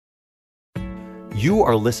You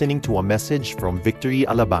are listening to a message from Victory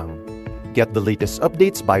Alabang. Get the latest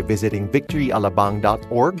updates by visiting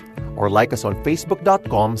victoryalabang.org or like us on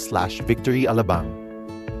facebook.com/victoryalabang.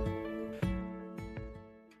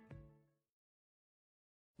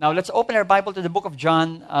 Now let's open our Bible to the book of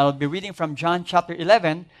John. I'll be reading from John chapter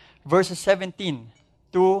 11, verses 17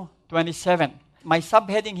 to 27. My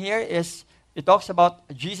subheading here is, it talks about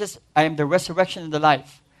Jesus, I am the resurrection and the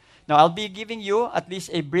life. Now I'll be giving you at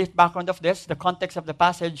least a brief background of this, the context of the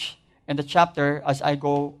passage and the chapter as I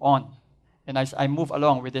go on and as I move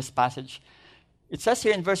along with this passage. It says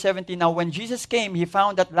here in verse 17, now when Jesus came, he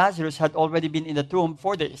found that Lazarus had already been in the tomb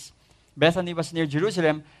 4 days. Bethany was near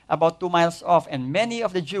Jerusalem, about 2 miles off, and many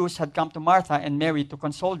of the Jews had come to Martha and Mary to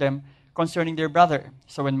console them concerning their brother.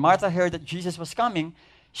 So when Martha heard that Jesus was coming,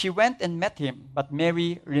 she went and met him, but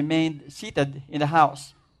Mary remained seated in the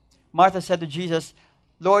house. Martha said to Jesus,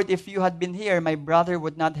 Lord, if you had been here, my brother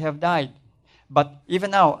would not have died. But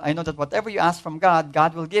even now, I know that whatever you ask from God,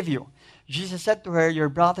 God will give you. Jesus said to her, your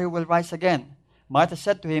brother will rise again. Martha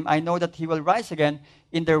said to him, I know that he will rise again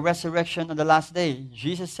in the resurrection on the last day.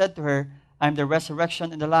 Jesus said to her, I am the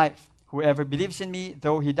resurrection and the life. Whoever believes in me,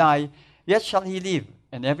 though he die, yet shall he live.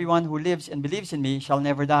 And everyone who lives and believes in me shall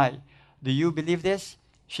never die. Do you believe this?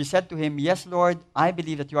 She said to him, yes, Lord, I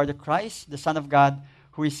believe that you are the Christ, the Son of God,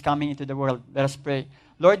 who is coming into the world. Let us pray.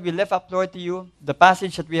 Lord, we lift up, Lord, to you the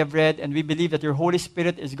passage that we have read, and we believe that your Holy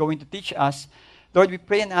Spirit is going to teach us. Lord, we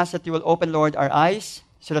pray and ask that you will open, Lord, our eyes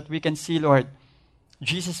so that we can see, Lord,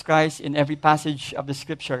 Jesus Christ in every passage of the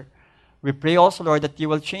Scripture. We pray also, Lord, that you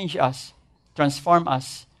will change us, transform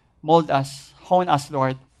us, mold us, hone us,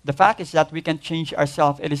 Lord. The fact is that we can change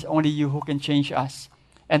ourselves. It is only you who can change us.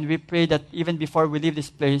 And we pray that even before we leave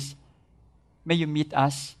this place, may you meet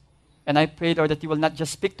us. And I pray, Lord, that you will not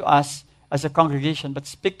just speak to us as a congregation, but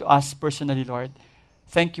speak to us personally, Lord.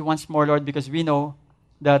 Thank you once more, Lord, because we know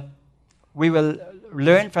that we will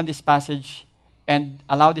learn from this passage and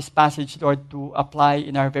allow this passage, Lord, to apply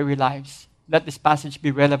in our very lives. Let this passage be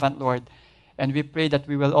relevant, Lord. And we pray that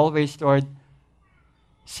we will always, Lord,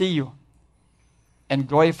 see you and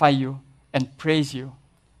glorify you and praise you,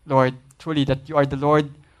 Lord, truly that you are the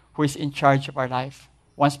Lord who is in charge of our life.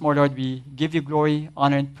 Once more, Lord, we give you glory,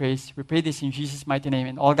 honor, and praise. We pray this in Jesus' mighty name.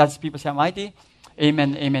 And all God's people say mighty.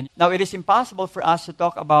 Amen, amen. Now, it is impossible for us to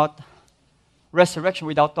talk about resurrection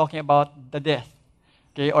without talking about the death,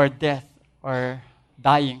 okay, or death, or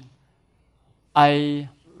dying. I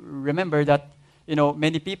remember that,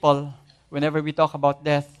 many people, whenever we talk about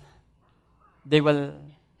death, they will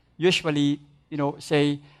usually,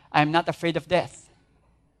 say, I'm not afraid of death,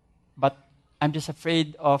 but I'm just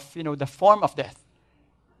afraid of, the form of death.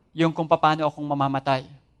 Yung kung paano akong mamamatay.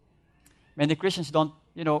 Many Christians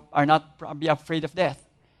are not probably afraid of death.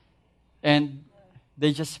 And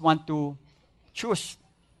they just want to choose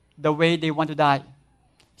the way they want to die.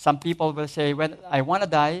 Some people will say, well, I want to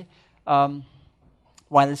die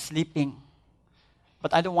while sleeping.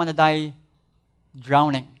 But I don't want to die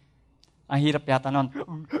drowning. Ang hirap yata nun.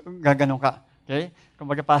 Gaganon ka. Okay?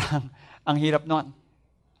 Kumbaga parang ang hirap nun.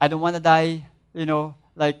 I don't want to die,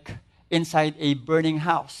 like inside a burning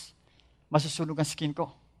house. Masusunog ang skin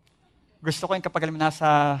ko. Gusto ko yung kapag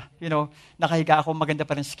nasa, nakahiga ako, maganda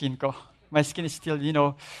pa rin skin ko. My skin is still,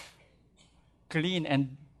 clean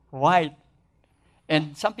and white.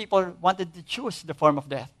 And some people wanted to choose the form of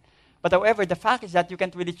death. But however, the fact is that you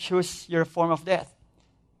can't really choose your form of death.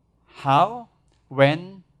 How,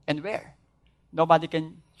 when, and where. Nobody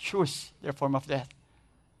can choose their form of death.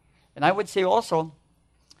 And I would say also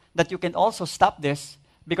that you can also stop this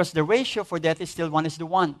because the ratio for death is still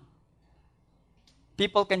 1:1.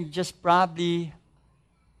 People can just probably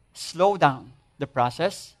slow down the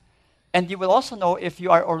process. And you will also know if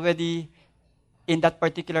you are already in that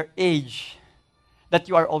particular age, that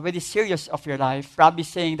you are already serious of your life, probably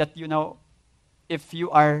saying that, if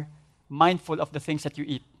you are mindful of the things that you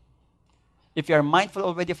eat. If you are mindful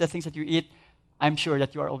already of the things that you eat, I'm sure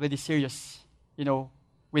that you are already serious,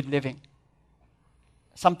 with living.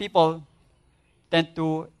 Some people tend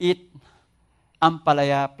to eat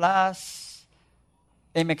Ampalaya Plus,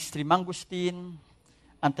 MX3 Mangustin,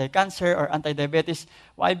 anti-cancer or anti-diabetes.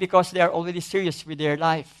 Why? Because they are already serious with their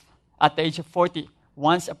life. At the age of 40,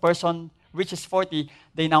 once a person reaches 40,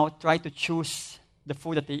 they now try to choose the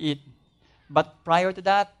food that they eat. But prior to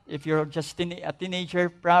that, if you're just a teenager,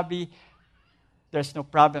 probably there's no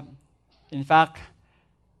problem. In fact,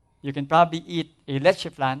 you can probably eat a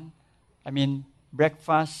leche flan,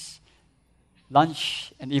 breakfast,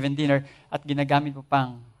 lunch, and even dinner, at ginagamit mo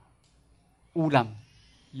pang ulam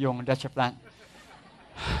yung leche flan.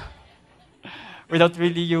 Without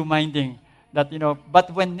really you minding That,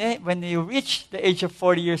 but when you reach the age of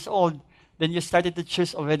 40 years old, then you started to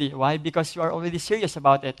choose already. Why? Because you are already serious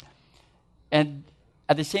about it. And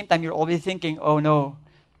at the same time, you're already thinking, oh no,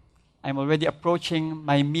 I'm already approaching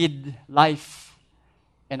my mid-life.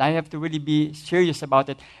 And I have to really be serious about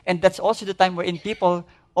it. And that's also the time wherein people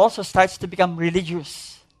also starts to become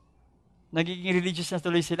religious. Nagiging religious na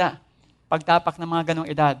tuloy sila. Pagtapak ng mga ganong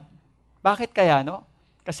edad. Bakit kaya, no?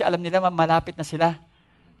 Kasi alam nila malapit na sila.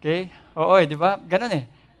 Okay? Oo, di ba? Ganon eh.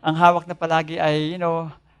 Ang hawak na palagi ay,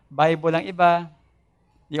 Bible ang iba.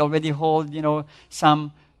 They already hold,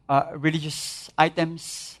 some religious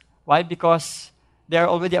items. Why? Because they are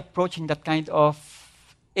already approaching that kind of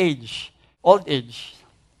age, old age.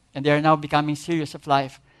 And they are now becoming serious of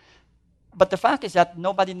life. But the fact is that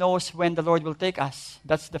nobody knows when the Lord will take us.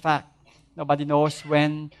 That's the fact. Nobody knows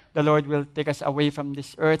when the Lord will take us away from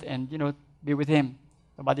this earth and, be with Him.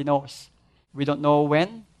 Nobody knows. We don't know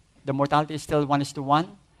when. The mortality is still 1:1.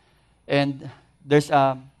 And there's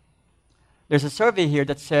a survey here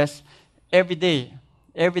that says every day,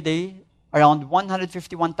 around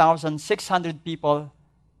 151,600 people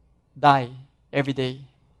die every day.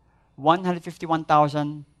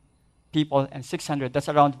 151,000 people and 600. That's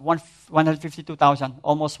around 152,000.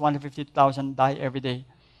 Almost 152,000 die every day.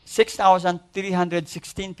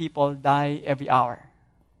 6,316 people die every hour.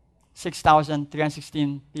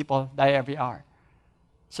 6,316 people die every hour.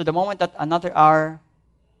 So the moment that another hour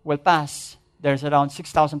will pass, there's around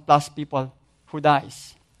 6,000 plus people who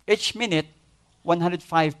dies. Each minute,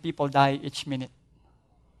 105 people die each minute.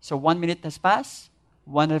 So 1 minute has passed,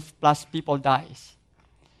 100 plus people dies.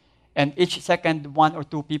 And each second, 1 or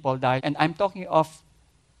 2 people die. And I'm talking of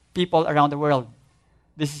people around the world.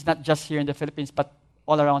 This is not just here in the Philippines, but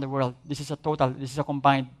all around the world. This is a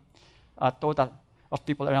combined total of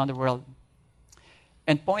people around the world.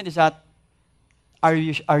 And point is that, are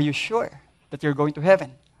you sure that you're going to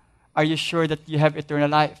heaven? Are you sure that you have eternal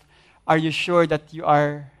life? Are you sure that you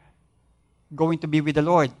are going to be with the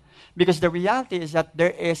Lord? Because the reality is that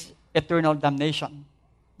there is eternal damnation.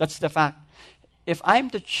 That's the fact. If I'm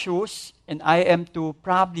to choose, and I am to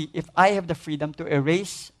probably, if I have the freedom to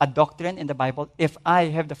erase a doctrine in the Bible, if I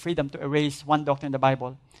have the freedom to erase one doctrine in the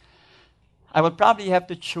Bible, I will probably have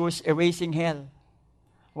to choose erasing hell.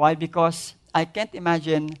 Why? Because I can't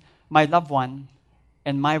imagine my loved one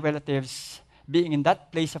and my relatives being in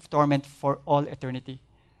that place of torment for all eternity.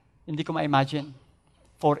 Hindi ko ma-imagine.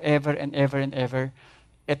 Forever and ever and ever.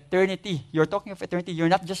 Eternity. You're talking of eternity. You're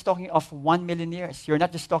not just talking of 1 million years. You're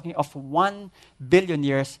not just talking of 1 billion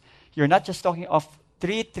years. You're not just talking of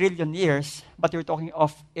 3 trillion years, but you're talking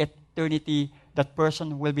of eternity. That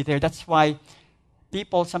person will be there. That's why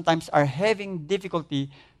people sometimes are having difficulty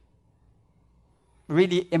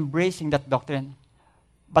really embracing that doctrine.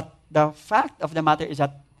 But the fact of the matter is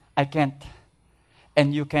that I can't.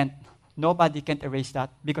 And you can't. Nobody can erase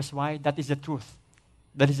that. Because why? That is the truth.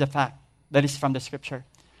 That is the fact. That is from the Scripture.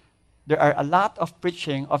 There are a lot of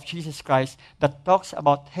preaching of Jesus Christ that talks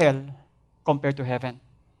about hell compared to heaven.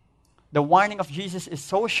 The warning of Jesus is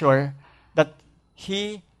so sure that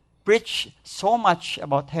He preached so much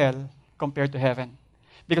about hell compared to heaven.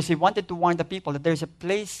 Because He wanted to warn the people that there's a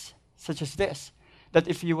place such as this. That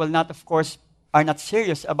if you will not, of course, are not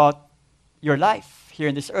serious about your life here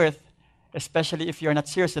in this earth, especially if you're not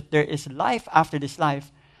serious that there is life after this life,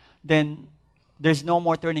 then there's no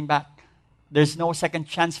more turning back. There's no second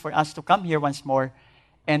chance for us to come here once more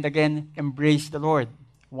and again embrace the Lord.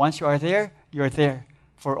 Once you are there, you're there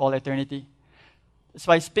for all eternity. That's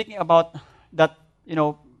why speaking about that,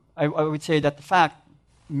 I would say that the fact,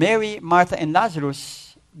 Mary, Martha, and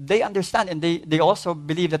Lazarus, they understand and they also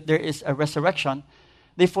believe that there is a resurrection.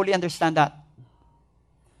 They fully understand that.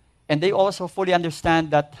 And they also fully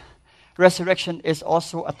understand that resurrection is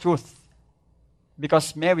also a truth.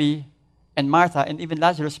 Because Mary and Martha and even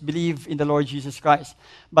Lazarus believe in the Lord Jesus Christ.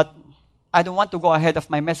 But I don't want to go ahead of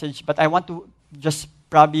my message, but I want to just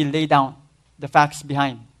probably lay down the facts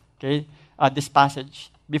behind this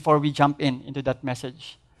passage before we jump into that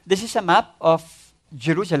message. This is a map of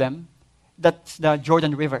Jerusalem. That's the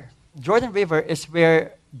Jordan River. Jordan River is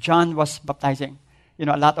where John was baptizing.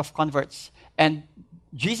 A lot of converts. And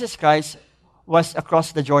Jesus Christ was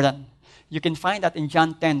across the Jordan. You can find that in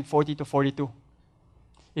John 10:40-42.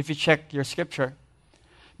 If you check your scripture.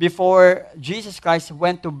 Before Jesus Christ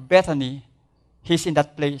went to Bethany, He's in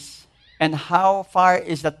that place. And how far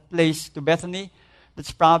is that place to Bethany? That's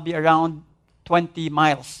probably around 20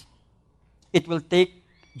 miles. It will take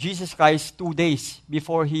Jesus Christ 2 days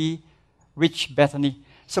before He reached Bethany.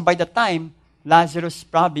 So by the time, Lazarus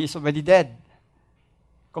probably is already dead.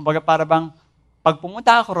 Kumbaga para bang, pag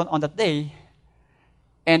pumunta ako ron on that day,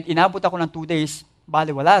 And inabot ako ng 2 days,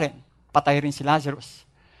 bali wala rin. Patay rin si Lazarus.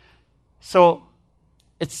 So,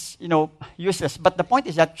 it's, useless. But the point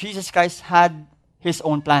is that Jesus Christ had His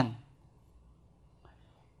own plan.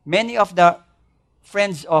 Many of the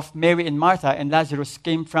friends of Mary and Martha and Lazarus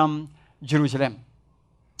came from Jerusalem.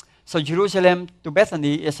 So Jerusalem to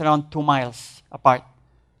Bethany is around 2 miles apart.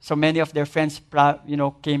 So many of their friends,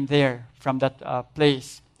 came there from that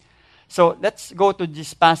place. So let's go to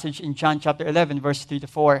this passage in John chapter 11, verse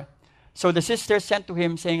 3-4. So the sisters sent to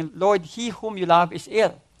him, saying, Lord, he whom you love is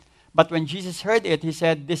ill. But when Jesus heard it, he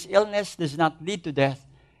said, this illness does not lead to death.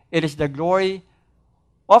 It is the glory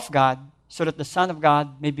of God, so that the Son of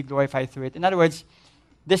God may be glorified through it. In other words,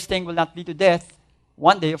 this thing will not lead to death.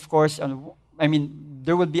 One day, of course,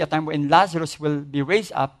 there will be a time when Lazarus will be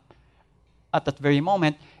raised up at that very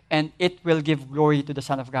moment, and it will give glory to the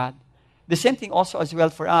Son of God. The same thing also as well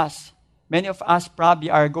for us. Many of us probably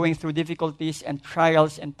are going through difficulties and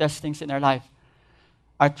trials and testings in our life.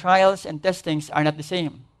 Our trials and testings are not the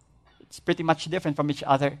same. It's pretty much different from each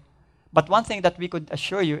other. But one thing that we could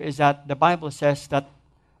assure you is that the Bible says that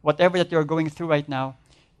whatever that you're going through right now,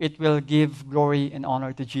 it will give glory and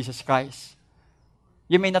honor to Jesus Christ.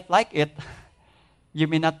 You may not like it. You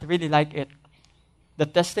may not really like it. The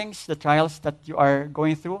testings, the trials that you are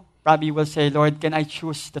going through, probably you will say, Lord, can I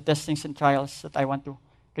choose the testings and trials that I want to?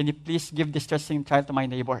 Can you please give this testing and trial to my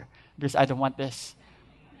neighbor? Because I don't want this.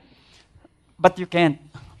 But you can't.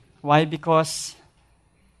 Why? Because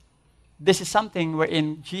this is something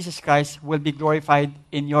wherein Jesus Christ will be glorified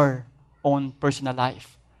in your own personal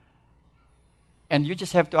life. And you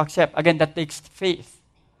just have to accept. Again, that takes faith.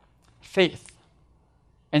 Faith.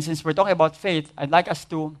 And since we're talking about faith, I'd like us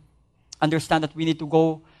to understand that we need to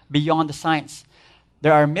go beyond the signs.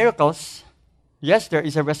 There are miracles. Yes, there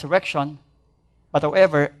is a resurrection. But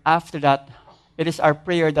however, after that, it is our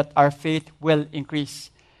prayer that our faith will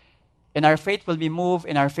increase. And our faith will be moved,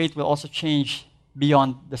 and our faith will also change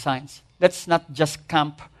beyond the signs. Let's not just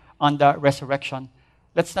camp on the resurrection.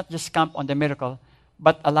 Let's not just camp on the miracle,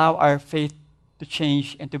 but allow our faith to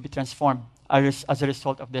change and to be transformed as a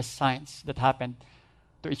result of these signs that happened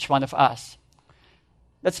to each one of us.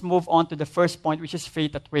 Let's move on to the first point, which is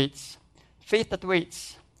faith that waits. Faith that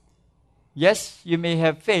waits. Yes, you may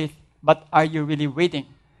have faith, but are you really waiting?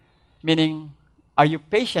 Meaning, are you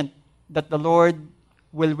patient that the Lord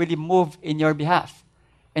will really move in your behalf?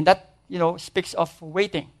 And that, speaks of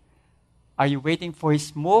waiting. Are you waiting for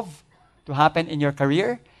His move to happen in your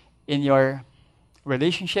career, in your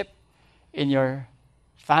relationship, in your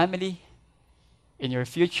family, in your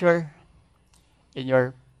future, in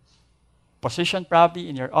your position probably,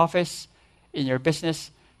 in your office, in your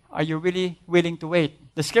business? Are you really willing to wait?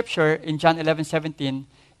 The scripture in John 11:17,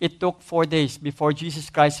 it took 4 days before Jesus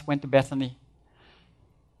Christ went to Bethany.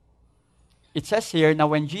 It says here, now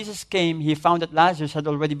when Jesus came, He found that Lazarus had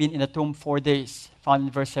already been in the tomb 4 days, found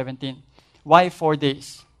in verse 17. Why 4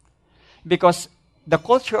 days? Because the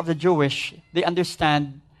culture of the Jewish, they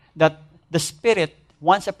understand that the spirit,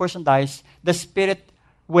 once a person dies, the spirit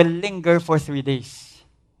will linger for 3 days.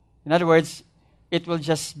 In other words, it will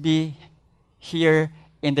just be here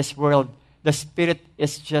in this world. The spirit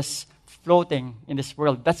is just floating in this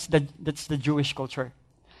world. That's the Jewish culture.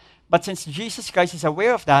 But since Jesus Christ is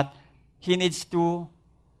aware of that, He needs to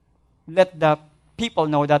let the people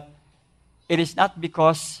know that it is not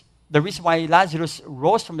because the reason why Lazarus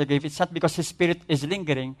rose from the grave, it's not because his spirit is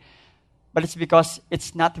lingering, but it's because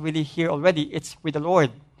it's not really here already. It's with the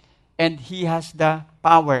Lord. And He has the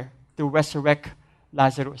power to resurrect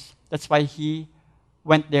Lazarus. That's why He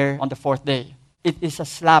went there on the 4th day. It is a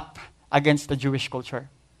slap against the Jewish culture.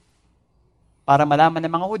 Para malaman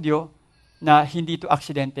ng mga Hudyo na hindi ito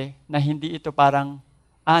aksidente, na hindi ito parang,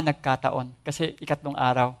 nagkataon. Kasi 3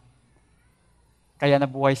 araw. Kaya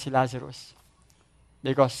nabuhay si Lazarus.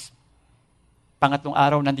 Because 2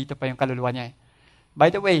 araw, nandito pa yung kaluluwa niya. By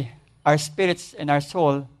the way, our spirits and our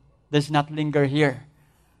soul does not linger here.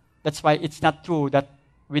 That's why it's not true that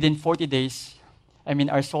within 40 days,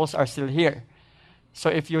 our souls are still here. So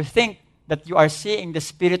if you think that you are seeing the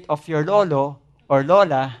spirit of your lolo or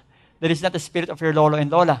lola, that is not the spirit of your lolo and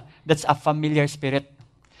lola. That's a familiar spirit.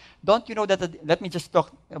 Don't you know that, let me just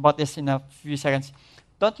talk about this in a few seconds.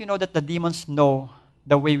 Don't you know that the demons know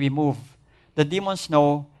the way we move? The demons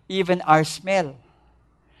know even our smell.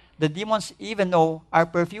 The demons even know our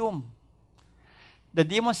perfume. The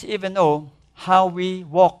demons even know how we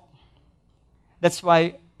walk. That's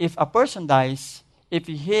why if a person dies, if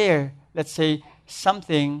you hear, let's say,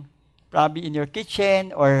 something probably in your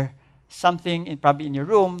kitchen or something probably in your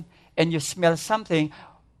room, and you smell something,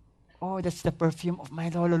 oh, that's the perfume of my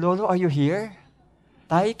lolo. Lolo, are you here?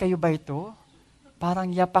 Tay, kayo ba ito?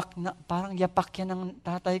 parang yapak yan ng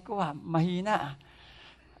tatay ko, mahina.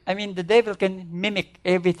 I mean, the devil can mimic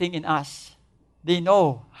everything in us. They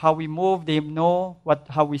know how we move, they know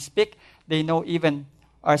how we speak, they know even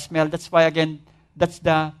our smell. That's why, again,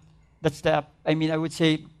 I would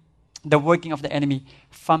say, the working of the enemy,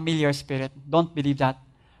 familiar spirit. Don't believe that.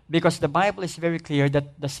 Because the Bible is very clear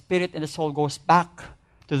that the spirit and the soul goes back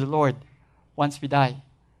to the Lord once we die.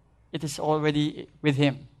 It is already with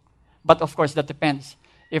Him. But of course, that depends.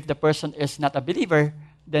 If the person is not a believer,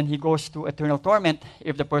 then he goes to eternal torment.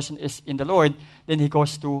 If the person is in the Lord, then he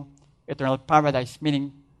goes to eternal paradise,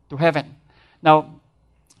 meaning to heaven. Now,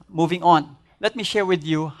 moving on, let me share with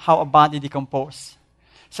you how a body decomposes,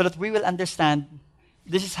 so that we will understand.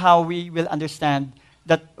 This is how we will understand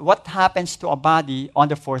that what happens to a body on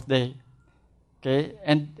the fourth day. Okay,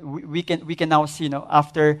 and we can now see,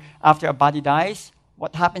 after a body dies,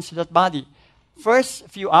 what happens to that body. First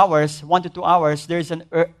few hours, 1 to 2 hours, there's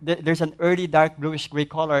an early dark bluish gray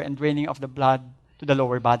color and draining of the blood to the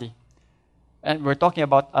lower body. And we're talking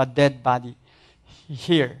about a dead body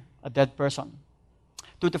here, a dead person.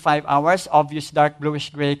 2 to 5 hours, obvious dark bluish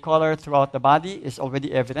gray color throughout the body is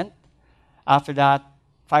already evident. After that,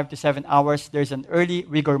 5 to 7 hours, there's an early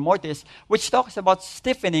rigor mortis, which talks about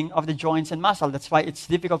stiffening of the joints and muscle. That's why it's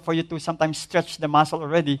difficult for you to sometimes stretch the muscle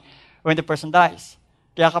already when the person dies.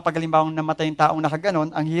 Kaya kapag halimbawa namatay yung taong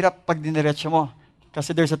nakaganon, ang hirap pag diniretso mo.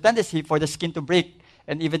 Kasi there's a tendency for the skin to break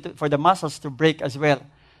and even for the muscles to break as well.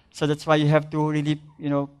 So that's why you have to really,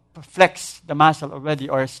 flex the muscle already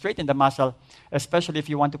or straighten the muscle, especially if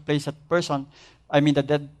you want to place the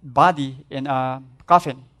dead body in a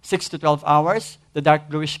coffin. 6 to 12 hours, the dark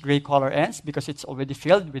bluish gray color ends because it's already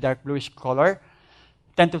filled with dark bluish color.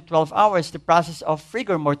 10 to 12 hours, the process of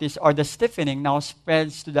rigor mortis or the stiffening now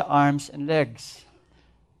spreads to the arms and legs.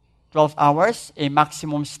 12 hours, a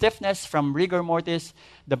maximum stiffness from rigor mortis.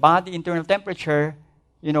 The body internal temperature,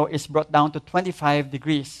 is brought down to 25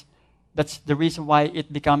 degrees. That's the reason why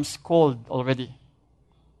it becomes cold already.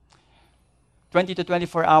 20 to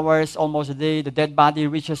 24 hours, almost a day, the dead body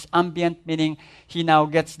reaches ambient, meaning he now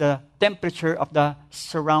gets the temperature of the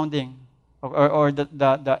surrounding or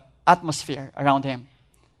the atmosphere around him.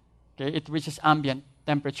 Okay, it reaches ambient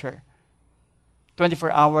temperature.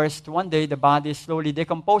 24 hours to 1 day, the body is slowly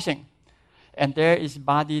decomposing. And there is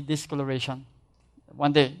body discoloration.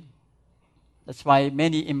 1 day. That's why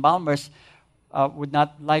many embalmers would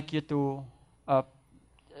not like you to,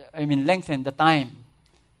 lengthen the time.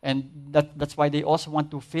 And that's why they also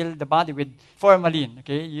want to fill the body with formalin.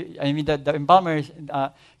 Okay, the embalmer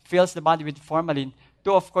fills the body with formalin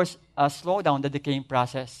to, of course, slow down the decaying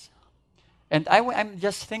process. And I'm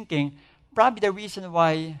just thinking, probably the reason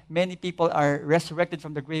why many people are resurrected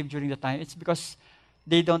from the grave during the time, it's because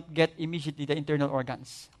they don't get immediately the internal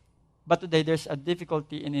organs. But today there's a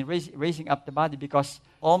difficulty in raising up the body because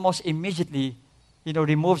almost immediately,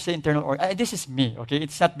 removes the internal organ. This is me, okay?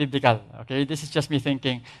 It's not biblical, okay? This is just me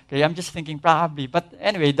thinking. Okay, I'm just thinking probably. But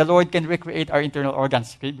anyway, the Lord can recreate our internal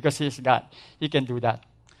organs, okay? Because He is God. He can do that.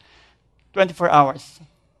 24 hours.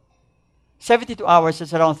 72 hours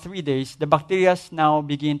is around 3 days. The bacteria now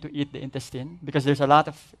begin to eat the intestine because there's a lot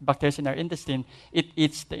of bacteria in our intestine. It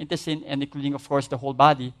eats the intestine and including, of course, the whole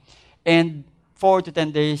body. And 4 to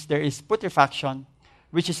 10 days, there is putrefaction,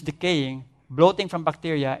 which is decaying, bloating from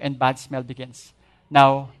bacteria, and bad smell begins.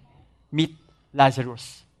 Now, meet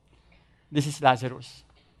Lazarus. This is Lazarus.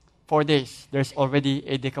 4 days, there's already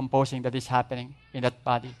a decomposing that is happening in that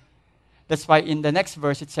body. That's why in the next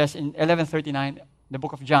verse, it says in 11:39, the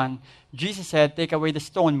book of John, Jesus said, "Take away the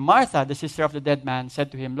stone." Martha, the sister of the dead man, said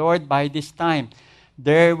to Him, "Lord, by this time,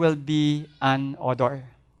 there will be an odor."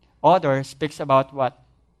 Odor speaks about what?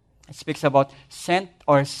 It speaks about scent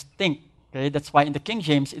or stink. Okay? That's why in the King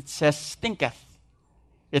James, it says stinketh.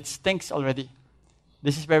 It stinks already.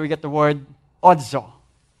 This is where we get the word odzo,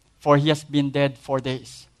 for he has been dead 4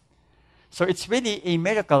 days. So it's really a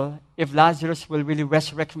miracle if Lazarus will really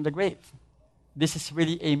resurrect from the grave. This is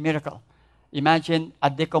really a miracle. Imagine a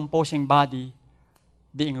decomposing body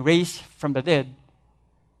being raised from the dead.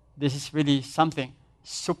 This is really something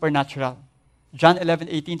supernatural. John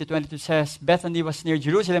 11:18-22 says, Bethany was near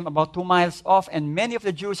Jerusalem, about 2 miles off, and many of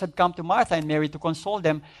the Jews had come to Martha and Mary to console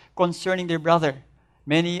them concerning their brother.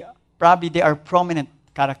 Many, probably they are prominent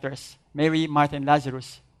characters. Mary, Martha, and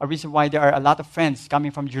Lazarus. A reason why there are a lot of friends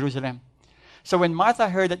coming from Jerusalem. So when Martha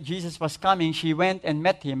heard that Jesus was coming, she went and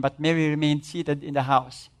met Him, but Mary remained seated in the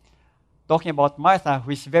house. Talking about Martha,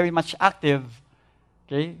 who is very much active.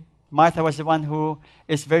 Okay? Martha was the one who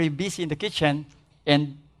is very busy in the kitchen,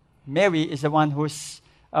 and Mary is the one who's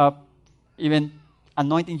even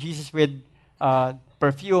anointing Jesus with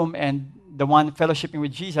perfume and the one fellowshipping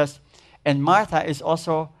with Jesus. And Martha is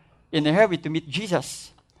also in a hurry to meet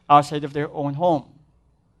Jesus outside of their own home.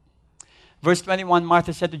 Verse 21,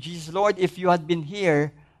 Martha said to Jesus, Lord, if you had been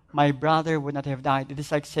here, my brother would not have died. It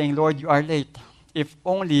is like saying, Lord, you are late. If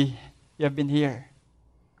only you have been here.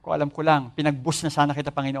 Kung alam ko lang, pinagbus na sana kita,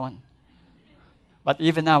 Panginoon. But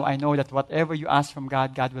even now, I know that whatever you ask from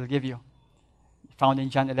God, God will give you. Found in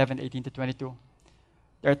John 11:18-22.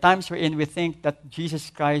 There are times wherein we think that Jesus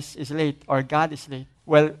Christ is late or God is late.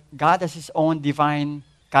 Well, God has His own divine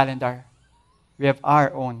calendar. We have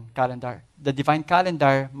our own calendar. The divine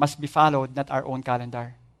calendar must be followed, not our own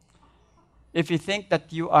calendar. If you think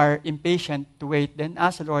that you are impatient to wait, then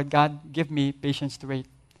ask the Lord, God, give me patience to wait.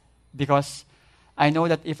 Because I know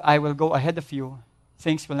that if I will go ahead of you,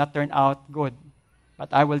 things will not turn out good. But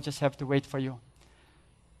I will just have to wait for you.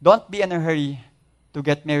 Don't be in a hurry to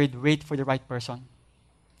get married. Wait for the right person.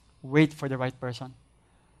 Wait for the right person.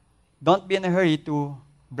 Don't be in a hurry to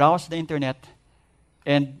browse the internet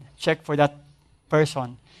and check for that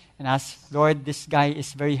person and ask, Lord, this guy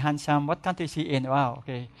is very handsome. What country is he in? Wow,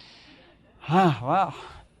 okay. Wow,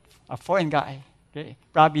 a foreign guy. Okay,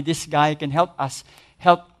 probably this guy can help us,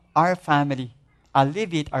 help our family,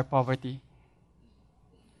 alleviate our poverty.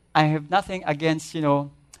 I have nothing against,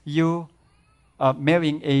 you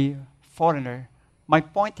marrying a foreigner. My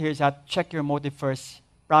point here is that check your motive first.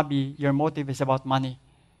 Probably your motive is about money.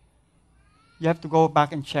 You have to go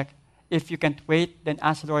back and check. If you can't wait, then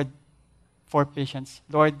ask the Lord for patience.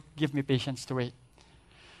 Lord, give me patience to wait.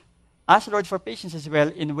 Ask the Lord for patience as well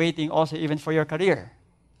in waiting also even for your career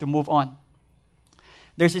to move on.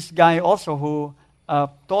 There's this guy also who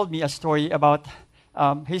told me a story about,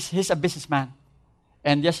 he's a businessman.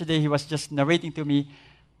 And yesterday he was just narrating to me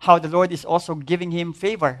how the Lord is also giving him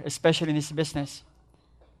favor, especially in his business.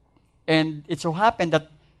 And it so happened that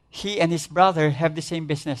he and his brother have the same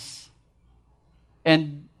business.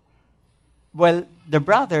 And, well, the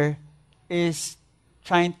brother is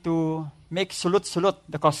trying to make sulut-sulut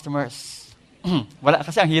the customers. Wala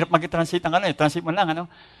kasi ang hirap mag-translate ng translate mo lang,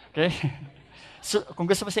 Okay? So, kung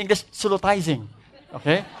gusto mo sa English, sulutizing.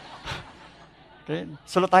 Okay? Okay?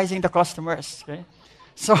 Sulutizing the customers. Okay?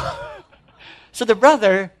 So, so the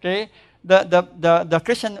brother, okay, the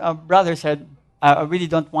Christian brother said, I really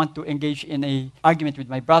don't want to engage in an argument with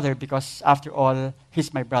my brother because, after all,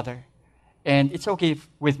 he's my brother. And it's okay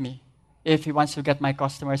with me. If he wants to get my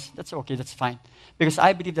customers, that's okay, that's fine. Because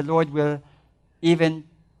I believe the Lord will even,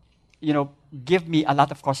 give me a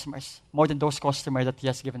lot of customers, more than those customers that he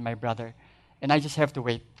has given my brother. And I just have to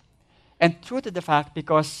wait. And true to the fact,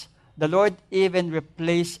 because the Lord even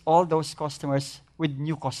replaced all those customers with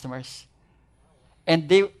new customers. And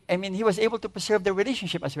he was able to preserve the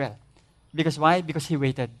relationship as well. Because why? Because he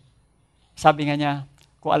waited. Sabi nga niya,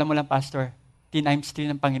 kung alam mo lang, Pastor,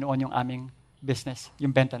 3x3 ng Panginoon yung aming business,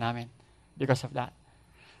 yung benta namin. Because of that.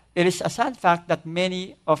 It is a sad fact that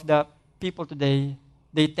many of the people today,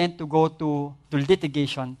 they tend to go to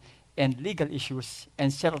litigation and legal issues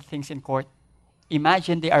and settle things in court.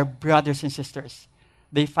 Imagine they are brothers and sisters.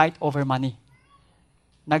 They fight over money.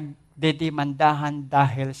 Nagdedemandahan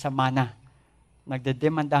dahil sa mana.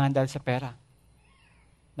 Nagdedemandahan dahil sa pera.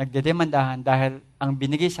 Nagdedemandahan dahil ang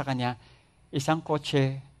binigay sa kanya, isang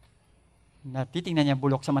kotse na titingnan niya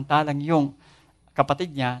bulok, samantalang yung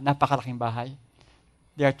kapatid niya, napakalaking bahay.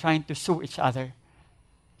 They are trying to sue each other.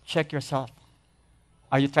 Check yourself.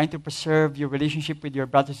 Are you trying to preserve your relationship with your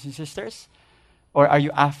brothers and sisters? Or are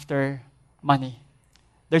you after money?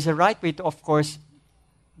 There's a right way to, of course,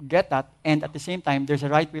 get that. And at the same time, there's a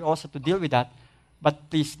right way also to deal with that. But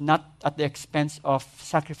please, not at the expense of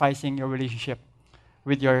sacrificing your relationship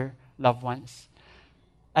with your loved ones.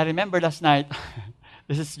 I remember last night,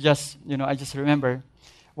 this is just, I just remember,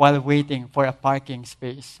 while waiting for a parking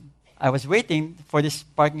space. I was waiting for this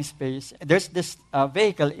parking space. There's this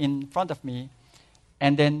vehicle in front of me,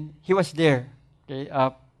 and then he was there,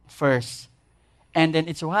 first. And then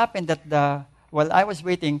it so happened that while I was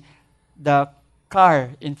waiting, the car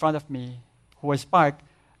in front of me, who was parked,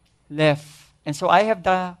 left. And so I have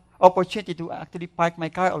the opportunity to actually park my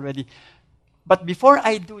car already. But before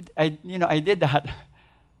I did that,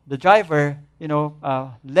 the driver,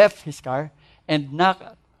 left his car and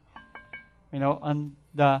knocked, on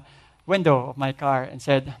the window of my car and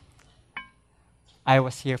said, I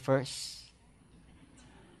was here first.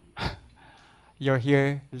 You're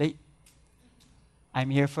here late. I'm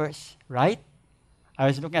here first, right? I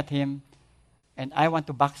was looking at him, and I want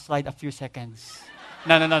to backslide a few seconds.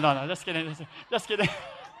 No. Just kidding.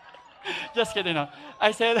 Just kidding. No.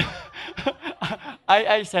 I said,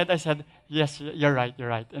 I said, yes, you're right.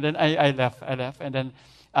 And then I left. And then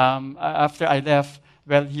after I left,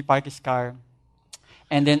 Well, he parked his car.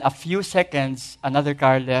 And then a few seconds, another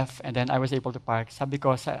car left, and then I was able to park. Sabi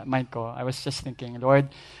ko sa mind ko, I was just thinking,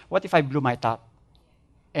 Lord, what if I blew my top?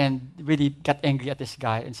 And really got angry at this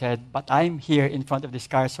guy and said, but I'm here in front of this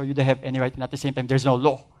car, so you don't have any right. And at the same time, there's no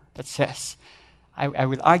law that says I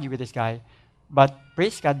will argue with this guy. But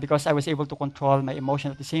praise God, because I was able to control my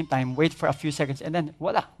emotion at the same time, wait for a few seconds, and then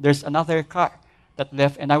voila, there's another car that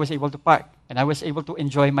left, and I was able to park. And I was able to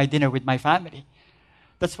enjoy my dinner with my family.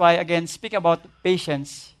 That's why, again, speaking about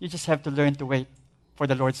patience, you just have to learn to wait for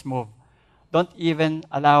the Lord's move. Don't even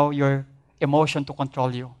allow your emotion to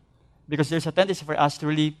control you. Because there's a tendency for us to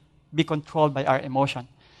really be controlled by our emotion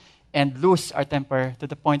and lose our temper to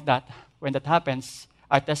the point that when that happens,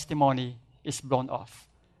 our testimony is blown off.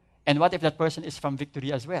 And what if that person is from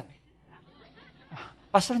Victory as well?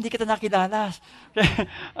 Pastor, hindi kita nakilala.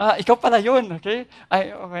 Ikaw pala yun, okay?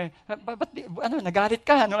 Ay, okay. Nagalit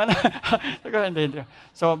ka, ano?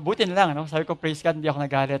 So, buti na lang, ano? Sabi ko, praise God, hindi ako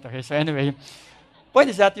nagalit. Okay, so anyway,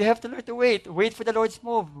 point is that you have to learn to wait. Wait for the Lord's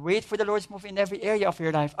move. Wait for the Lord's move in every area of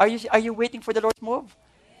your life. Are you waiting for the Lord's move?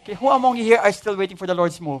 Okay, who among you here are still waiting for the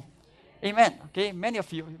Lord's move? Amen. Okay, many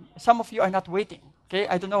of you. Some of you are not waiting.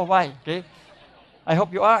 Okay, I don't know why. Okay, I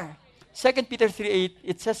hope you are. 2 Peter 3:8,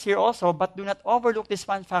 it says here also, but do not overlook this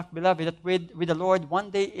one fact, beloved, that with the Lord,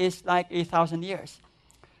 one day is like 1,000 years.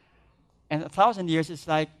 And 1,000 years is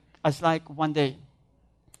like 1 day.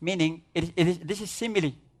 Meaning, this is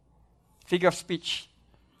simile, figure of speech.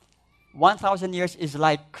 1,000 years is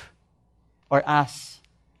like, or as,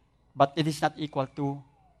 but it is not equal to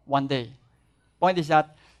 1 day. Point is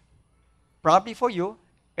that, probably for you,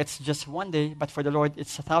 it's just 1 day, but for the Lord,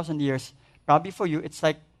 it's 1,000 years. Probably for you, it's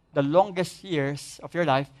like the longest years of your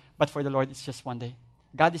life, but for the Lord, it's just 1 day.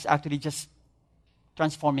 God is actually just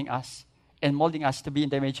transforming us and molding us to be in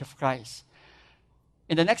the image of Christ.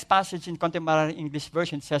 In the next passage in Contemporary English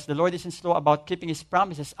Version, it says, the Lord isn't slow about keeping His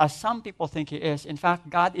promises, as some people think He is. In fact,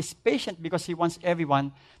 God is patient because He wants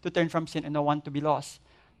everyone to turn from sin and no one to be lost.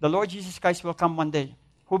 The Lord Jesus Christ will come one day.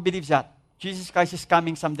 Who believes that? Jesus Christ is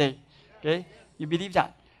coming someday. Okay? You believe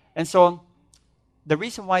that? And so, the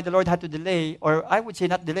reason why the Lord had to delay, or I would say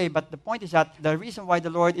not delay, but the point is that the reason why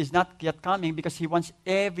the Lord is not yet coming, because He wants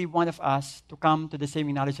every one of us to come to the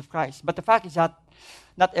saving knowledge of Christ. But the fact is that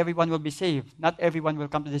not everyone will be saved. Not everyone will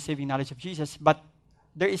come to the saving knowledge of Jesus, but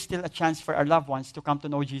there is still a chance for our loved ones to come to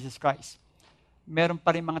know Jesus Christ. Meron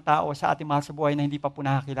pa rin mga tao sa ating mahal sa buhay na hindi pa po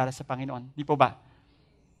nakakilala sa Panginoon. Di po ba?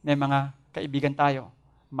 May mga kaibigan tayo,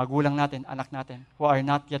 magulang natin, anak natin, who are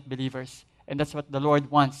not yet believers. And that's what the Lord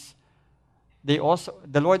wants. The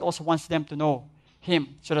Lord also wants them to know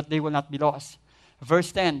Him so that they will not be lost.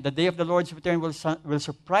 Verse 10, the day of the Lord's return will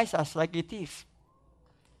surprise us like a thief.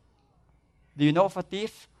 Do you know of a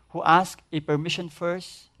thief who asks a permission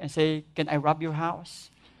first and say, can I rob your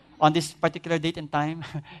house on this particular date and time?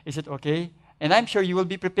 Is it okay? And I'm sure you will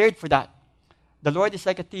be prepared for that. The Lord is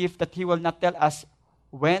like a thief that He will not tell us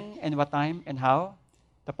when and what time and how.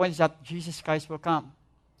 The point is that Jesus Christ will come.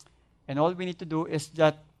 And all we need to do is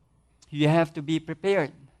that you have to be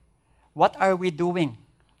prepared. What are we doing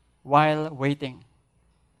while waiting?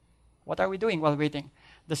 What are we doing while waiting?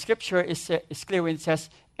 The scripture is clear when it says,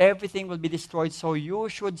 everything will be destroyed, so you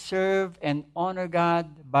should serve and honor God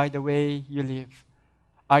by the way you live.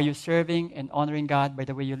 Are you serving and honoring God by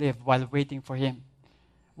the way you live while waiting for Him?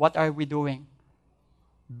 What are we doing?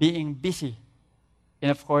 Being busy.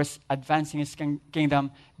 And of course, advancing His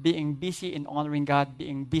kingdom, being busy in honoring God,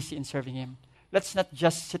 being busy in serving Him. Let's not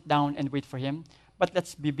just sit down and wait for Him, but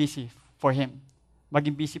let's be busy for Him.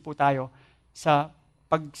 Maging busy po tayo sa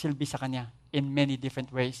pagsilbi sa Kanya in many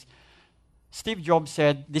different ways. Steve Jobs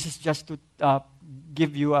said, this is just to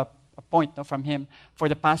give you a point from him. For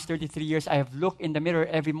the past 33 years, I have looked in the mirror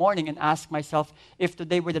every morning and asked myself, if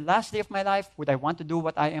today were the last day of my life, would I want to do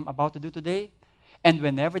what I am about to do today? And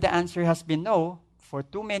whenever the answer has been no, for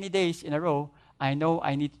too many days in a row, I know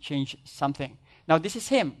I need to change something. Now, this is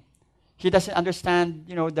him. He doesn't understand,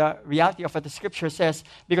 the reality of what the scripture says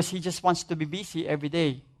because he just wants to be busy every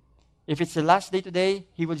day. If it's the last day today,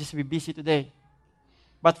 he will just be busy today.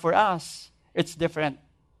 But for us, it's different.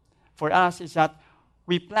 For us, it's that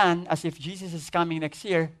we plan as if Jesus is coming next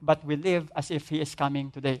year, but we live as if He is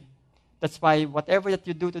coming today. That's why whatever that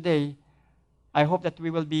you do today, I hope that we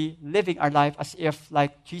will be living our life as if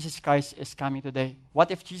like Jesus Christ is coming today.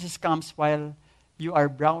 What if Jesus comes while you are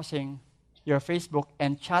browsing your Facebook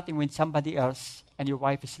and chatting with somebody else and your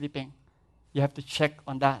wife is sleeping? You have to check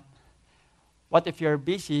on that. What if you're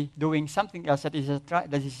busy doing something else that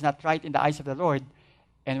is not right in the eyes of the Lord,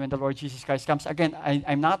 and when the Lord Jesus Christ comes? Again,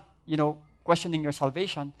 I'm not, questioning your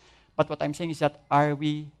salvation, but what I'm saying is that are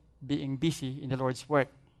we being busy in the Lord's work.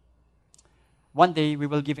 One day we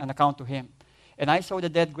will give an account to Him. And I saw the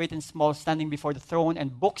dead, great and small, standing before the throne,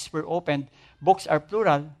 and books were opened. Books are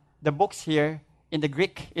plural. The books here in the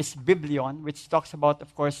Greek is biblion, which talks about,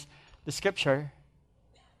 of course, the scripture.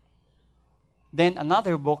 Then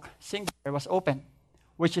another book, singular, was opened,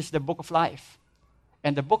 which is the book of life.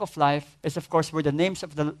 And the book of life is, of course, where the names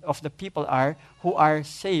of the people are who are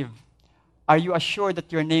saved. Are you assured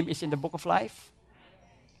that your name is in the book of life?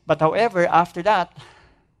 But however, after that,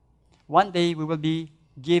 one day we will be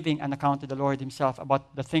giving an account to the Lord Himself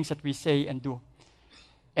about the things that we say and do.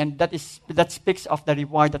 And that speaks of the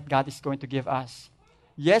reward that God is going to give us.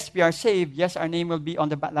 Yes, we are saved. Yes, our name will be on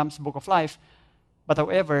the Lamb's book of life. But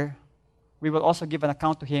however, we will also give an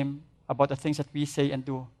account to Him about the things that we say and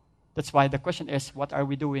do. That's why the question is, what are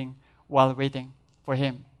we doing while waiting for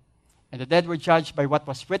Him? And the dead were judged by what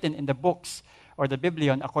was written in the books or the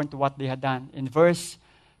biblion according to what they had done. In verse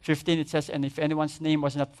 15 it says, and if anyone's name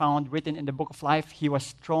was not found written in the book of life, he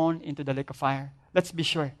was thrown into the lake of fire. Let's be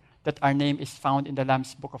sure that our name is found in the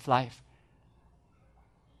Lamb's book of life.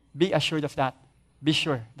 Be assured of that. Be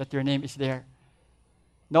sure that your name is there.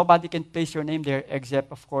 Nobody can place your name there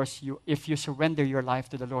except, of course, you, if you surrender your life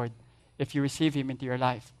to the Lord, if you receive Him into your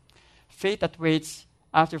life. Faith that waits,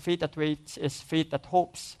 after faith that waits is faith that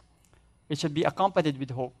hopes. It should be accompanied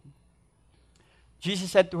with hope.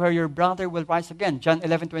 Jesus said to her, your brother will rise again. John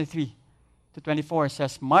 11:23-24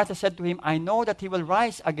 says, Martha said to Him, I know that he will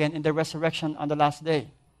rise again in the resurrection on the last day.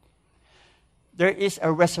 There is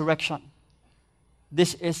a resurrection.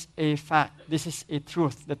 This is a fact. This is a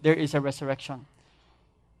truth that there is a resurrection.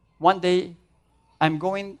 One day, I'm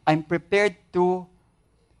prepared to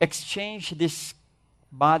exchange this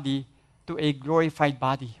body to a glorified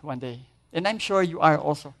body one day. And I'm sure you are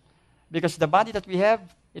also. Because the body that we have,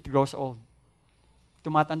 it grows old.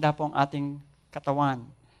 Tumatanda po ang ating katawan.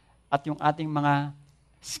 At yung ating mga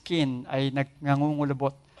skin ay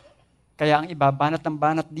nangungulubot. Kaya ang iba, banat ng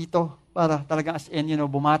banat dito para talagang as in,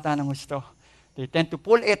 bumata ng gusto. They tend to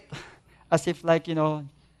pull it as if like,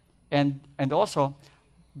 and also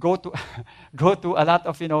go to a lot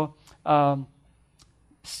of,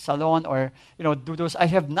 salon or, do those. I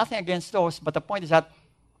have nothing against those, but the point is that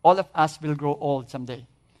all of us will grow old someday.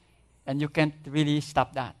 And you can't really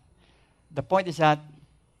stop that. The point is that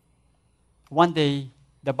one day,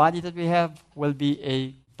 the body that we have will be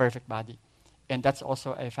a perfect body. And that's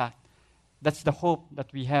also a fact. That's the hope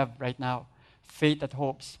that we have right now. Faith that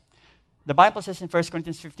hopes. The Bible says in 1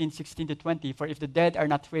 Corinthians 15:16-20, for if the dead are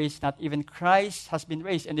not raised, not even Christ has been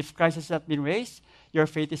raised. And if Christ has not been raised, your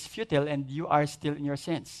faith is futile and you are still in your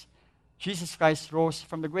sins. Jesus Christ rose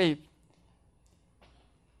from the grave.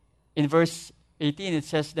 In verse 18, it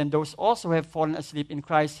says, then those also who have fallen asleep in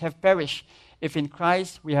Christ have perished. If in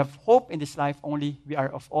Christ we have hope in this life only, we are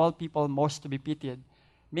of all people most to be pitied.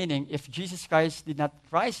 Meaning, if Jesus Christ did not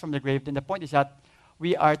rise from the grave, then the point is that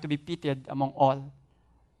we are to be pitied among all.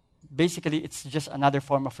 Basically, it's just another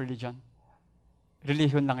form of religion.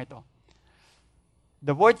 Religion lang ito.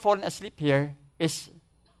 The word fallen asleep here is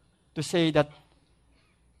to say that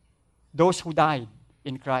those who died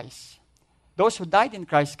in Christ. Those who died in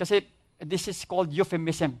Christ, kasi this is called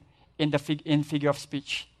euphemism in figure of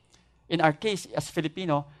speech. In our case, as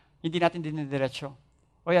Filipino, hindi natin dinidiretso.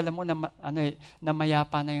 O alam mo,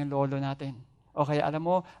 namayapa na yung lolo natin. O kaya alam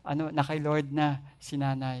mo, na kay Lord na si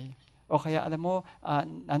nanay. O kaya alam mo,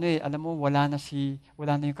 wala na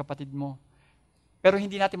yung kapatid mo. Pero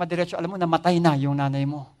hindi natin madiretso, alam mo, namatay na yung nanay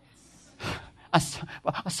mo.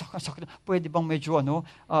 Pwede bang medyo,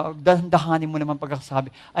 dahan-dahanin mo naman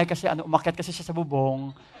pagkakasabi. Ay, kasi umakyat kasi siya sa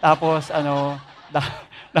bubong. Tapos,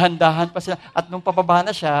 dahan-dahan pa sila. At nung pababa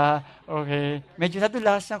na siya, okay, medyo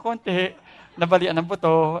nadulas ng konti, nabalian ng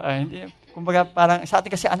buto. Kumbaga, parang sa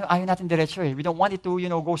atin kasi, ayaw natin diretso eh. We don't want it to,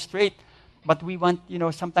 go straight. But we want,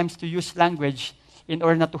 sometimes to use language in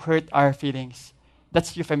order not to hurt our feelings.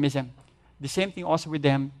 That's euphemism. The same thing also with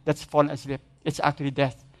them that's fallen asleep. It's actually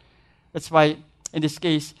death. That's why, in this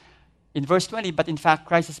case, in verse 20, but in fact,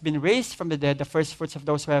 Christ has been raised from the dead, the first fruits of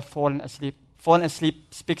those who have fallen asleep. Fallen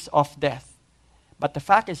asleep speaks of death. But the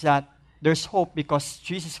fact is that there's hope because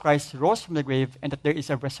Jesus Christ rose from the grave and that there is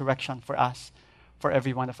a resurrection for us, for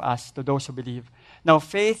every one of us, to those who believe. Now,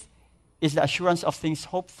 faith is the assurance of things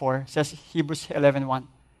hoped for, says Hebrews 11:1.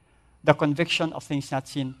 The conviction of things not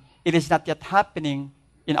seen. It is not yet happening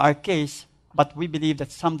in our case, but we believe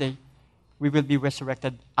that someday we will be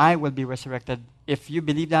resurrected. I will be resurrected. If you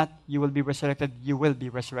believe that you will be resurrected, you will be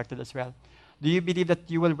resurrected as well. Do you believe that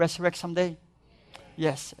you will resurrect someday?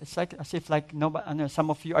 Yes. It's like as if some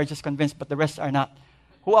of you are just convinced, but the rest are not.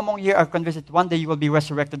 Who among you are convinced that one day you will be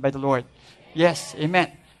resurrected by the Lord? Yes.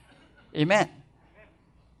 Amen. Amen.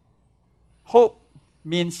 Hope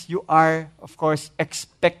means you are, of course,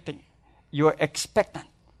 expecting. You're expectant.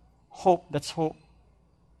 Hope, that's hope.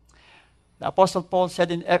 The Apostle Paul said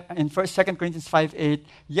in 2 Corinthians 5:8,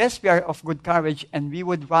 yes, we are of good courage, and we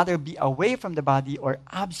would rather be away from the body or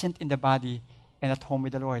absent in the body and at home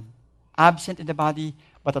with the Lord. Absent in the body,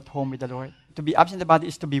 but at home with the Lord. To be absent in the body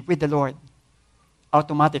is to be with the Lord.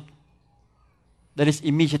 Automatic. That is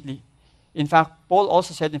immediately. In fact, Paul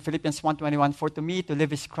also said in Philippians 1:21, for to me to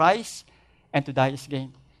live is Christ, and to die is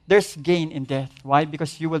gain. There's gain in death. Why?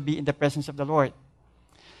 Because you will be in the presence of the Lord.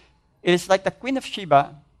 It is like the Queen of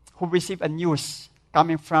Sheba who received a news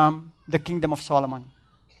coming from the kingdom of Solomon.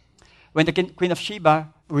 When the Queen of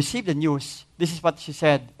Sheba received the news, this is what she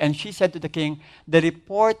said. And she said to the king, the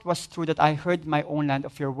report was true that I heard in my own land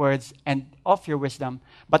of your words and of your wisdom,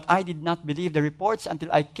 but I did not believe the reports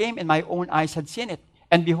until I came and my own eyes had seen it.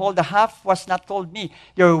 And behold, the half was not told me.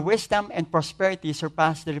 Your wisdom and prosperity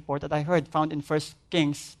surpassed the report that I heard, found in 1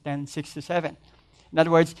 Kings 10:6-7. In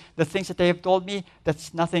other words, the things that they have told me,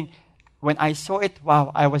 that's nothing. When I saw it,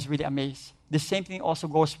 wow, I was really amazed. The same thing also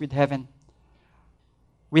goes with heaven.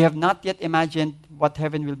 We have not yet imagined what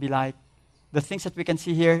heaven will be like. The things that we can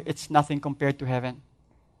see here, it's nothing compared to heaven.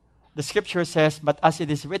 The scripture says, but as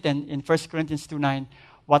it is written in 1 Corinthians 2:9,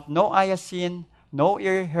 what no eye has seen, no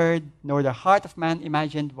ear heard, nor the heart of man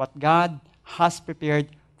imagined, what God has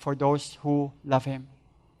prepared for those who love Him.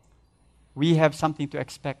 We have something to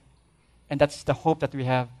expect, and that's the hope that we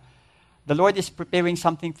have. The Lord is preparing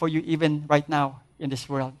something for you even right now in this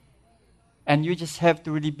world. And you just have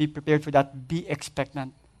to really be prepared for that. Be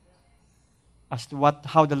expectant as to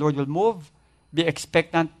how the Lord will move. Be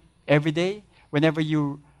expectant every day. Whenever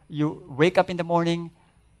you wake up in the morning,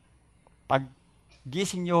 pag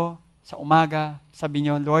gising nyo sa umaga, sabi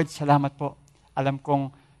nyo, Lord, salamat po. Alam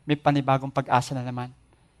kong may panibagong pag-asa na naman.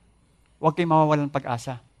 Huwag kayong mawawalan ng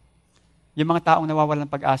pag-asa. Yung mga taong nawawalan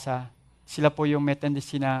ng pag-asa, sila po yung may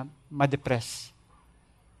tendency na ma-depress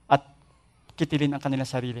at kitilin ang kanilang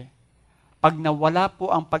sarili. Pag nawala po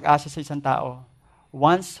ang pag-asa sa isang tao,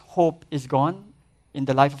 once hope is gone in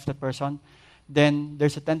the life of the person, then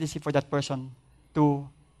there's a tendency for that person to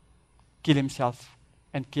kill himself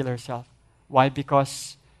and kill herself. Why?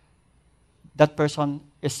 Because that person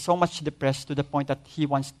is so much depressed to the point that he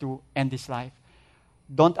wants to end his life.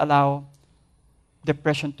 Don't allow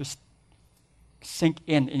depression to sink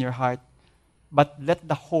in your heart, but let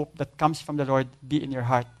the hope that comes from the Lord be in your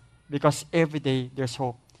heart. Because every day there's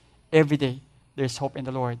hope. Every day there's hope in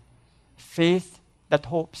the Lord. Faith that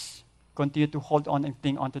hopes, continue to hold on and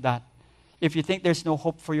cling on to that. If you think there's no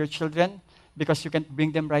hope for your children because you can't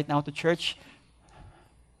bring them right now to church,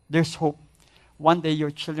 there's hope. One day your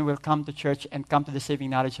children will come to church and come to the saving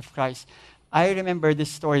knowledge of Christ. I remember this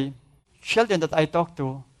story. Children that I talked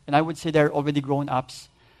to, and I would say they're already grown-ups,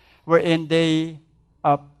 wherein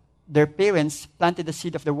their parents planted the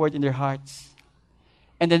seed of the word in their hearts.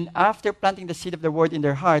 And then after planting the seed of the word in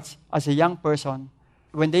their hearts as a young person,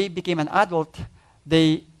 when they became an adult,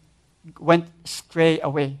 they went stray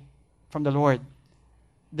away from the Lord.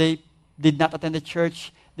 They did not attend the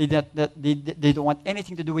church. They don't want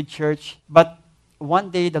anything to do with church. But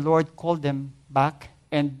one day the Lord called them back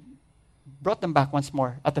and brought them back once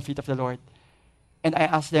more at the feet of the Lord. And I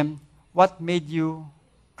asked them, what made you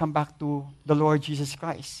come back to the Lord Jesus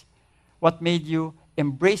Christ? What made you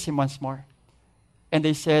embrace Him once more? And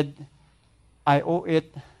they said, I owe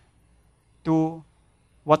it to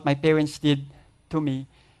what my parents did to me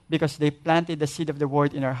because they planted the seed of the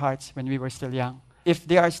word in our hearts when we were still young. If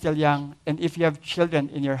they are still young, and if you have children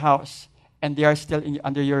in your house, and they are still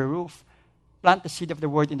under your roof, plant the seed of the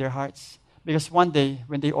word in their hearts. Because one day,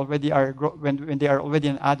 when they already are when they are already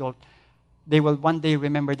an adult, they will one day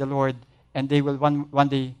remember the Lord, and they will one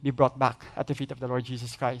day be brought back at the feet of the Lord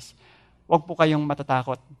Jesus Christ. Huwag po kayong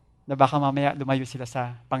matatakot na baka mamaya lumayo sila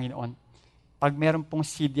sa Panginoon. Pag meron pong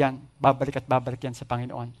seed yan, babalik at babalik yan sa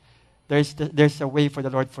Panginoon. There's a way for the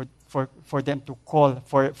Lord for them to call,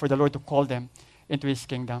 for the Lord to call them into His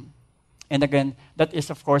kingdom. And again, that is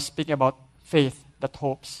of course speaking about faith that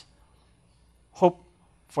hopes. Hope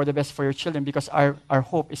for the best for your children because our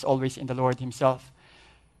hope is always in the Lord Himself.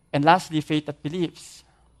 And lastly, faith that believes.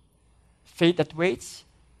 Faith that waits,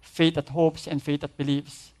 faith that hopes, and faith that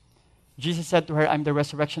believes. Jesus said to her, I'm the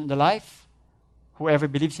resurrection and the life. Whoever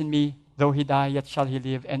believes in me, though he die, yet shall he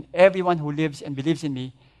live. And everyone who lives and believes in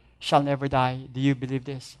me shall never die. Do you believe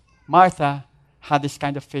this? Martha had this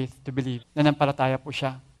kind of faith to believe. Nanampalataya po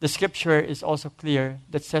siya. The scripture is also clear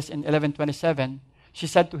that says in 11:27, she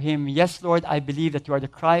said to him, yes, Lord, I believe that you are the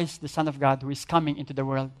Christ, the Son of God, who is coming into the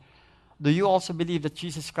world. Do you also believe that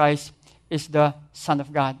Jesus Christ is the Son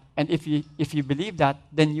of God. And if you believe that,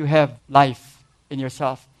 then you have life in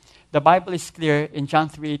yourself. The Bible is clear in John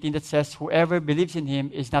 3:18 that says, whoever believes in him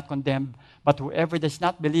is not condemned, but whoever does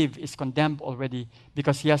not believe is condemned already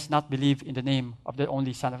because he has not believed in the name of the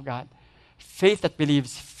only Son of God. Faith that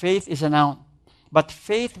believes, faith is a noun. But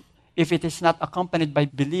faith, if it is not accompanied by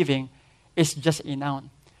believing, is just a noun.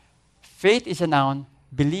 Faith is a noun,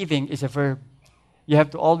 believing is a verb. You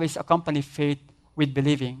have to always accompany faith with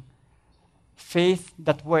believing. Faith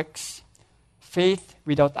that works, faith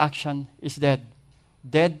without action is dead.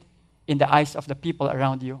 Dead in the eyes of the people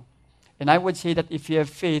around you. And I would say that if you have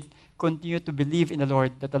faith, continue to believe in the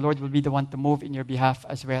Lord, that the Lord will be the one to move in your behalf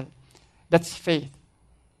as well. That's faith.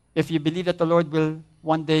 If you believe that the Lord will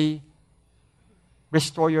one day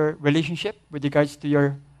restore your relationship with regards to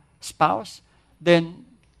your spouse, then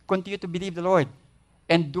continue to believe the Lord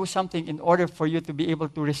and do something in order for you to be able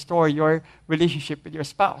to restore your relationship with your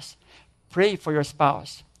spouse. Pray for your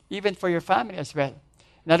spouse, even for your family as well.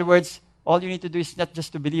 In other words, all you need to do is not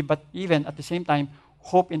just to believe, but even at the same time,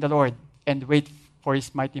 hope in the Lord and wait for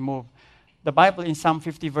His mighty move. The Bible in Psalm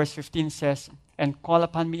 50 verse 15 says, "And call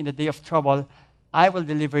upon me in the day of trouble, I will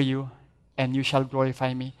deliver you, and you shall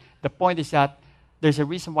glorify me." The point is that there's a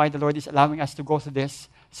reason why the Lord is allowing us to go through this,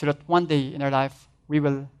 so that one day in our life, we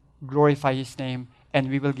will glorify His name, and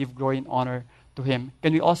we will give glory and honor to Him.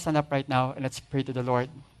 Can we all stand up right now, and let's pray to the Lord.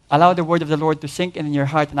 Allow the word of the Lord to sink in your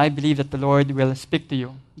heart, and I believe that the Lord will speak to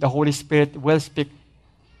you. The Holy Spirit will speak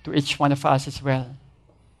to each one of us as well.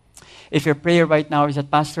 If your prayer right now is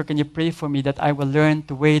that, "Pastor, can you pray for me that I will learn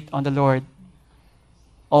to wait on the Lord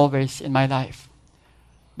always in my life?"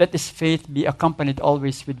 Let this faith be accompanied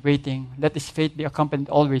always with waiting. Let this faith be accompanied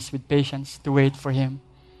always with patience to wait for Him.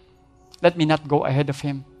 Let me not go ahead of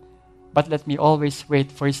Him, but let me always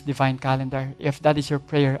wait for His divine calendar. If that is your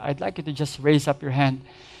prayer, I'd like you to just raise up your hand.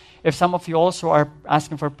 If some of you also are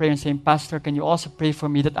asking for prayer and saying, "Pastor, can you also pray for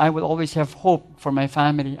me that I will always have hope for my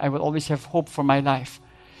family? I will always have hope for my life."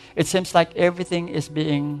 It seems like everything is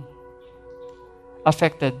being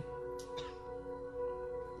affected.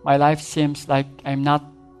 My life seems like I'm not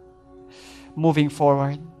moving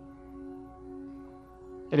forward.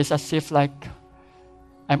 It is as if like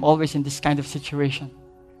I'm always in this kind of situation.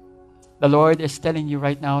 The Lord is telling you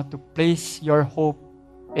right now to place your hope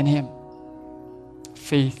in Him.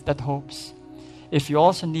 Faith that hopes. If you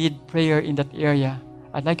also need prayer in that area,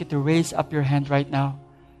 I'd like you to raise up your hand right now.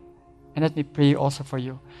 And let me pray also for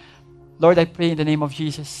you. Lord, I pray in the name of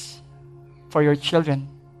Jesus for your children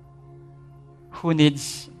who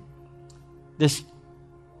needs this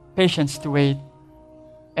patience to wait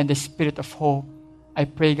and the spirit of hope. I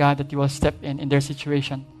pray, God, that you will step in their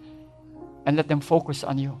situation and let them focus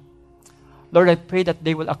on you. Lord, I pray that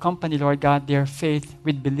they will accompany, Lord God, their faith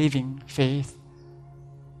with believing faith,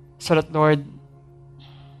 so that, Lord,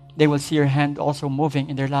 they will see your hand also moving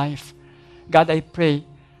in their life. God, I pray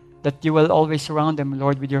that you will always surround them,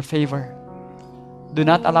 Lord, with your favor. Do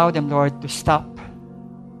not allow them, Lord, to stop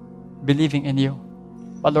believing in you.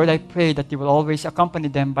 But Lord, I pray that you will always accompany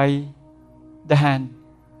them by the hand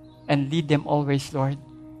and lead them always, Lord.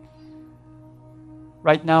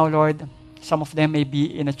 Right now, Lord, some of them may be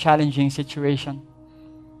in a challenging situation.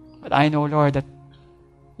 But I know, Lord, that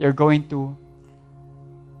you're going to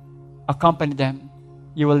accompany them.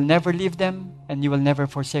 You will never leave them and you will never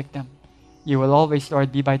forsake them. You will always,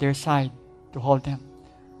 Lord, be by their side to hold them.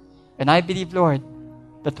 And I believe, Lord,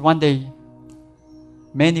 that one day,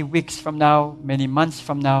 many weeks from now, many months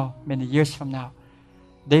from now, many years from now,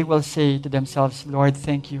 they will say to themselves, "Lord,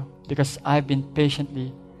 thank you, because I've been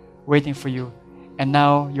patiently waiting for you, and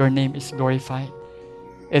now your name is glorified."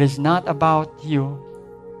 It is not about you,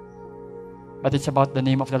 but it's about the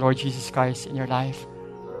name of the Lord Jesus Christ in your life.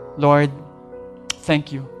 Lord,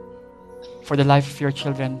 thank you for the life of your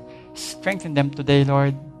children. Strengthen them today,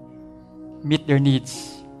 Lord. Meet their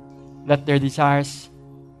needs. Let their desires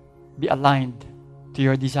be aligned to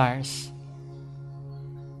your desires.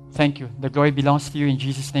 Thank you. The glory belongs to you. In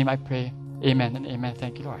Jesus' name I pray. Amen and amen.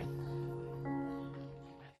 Thank you, Lord.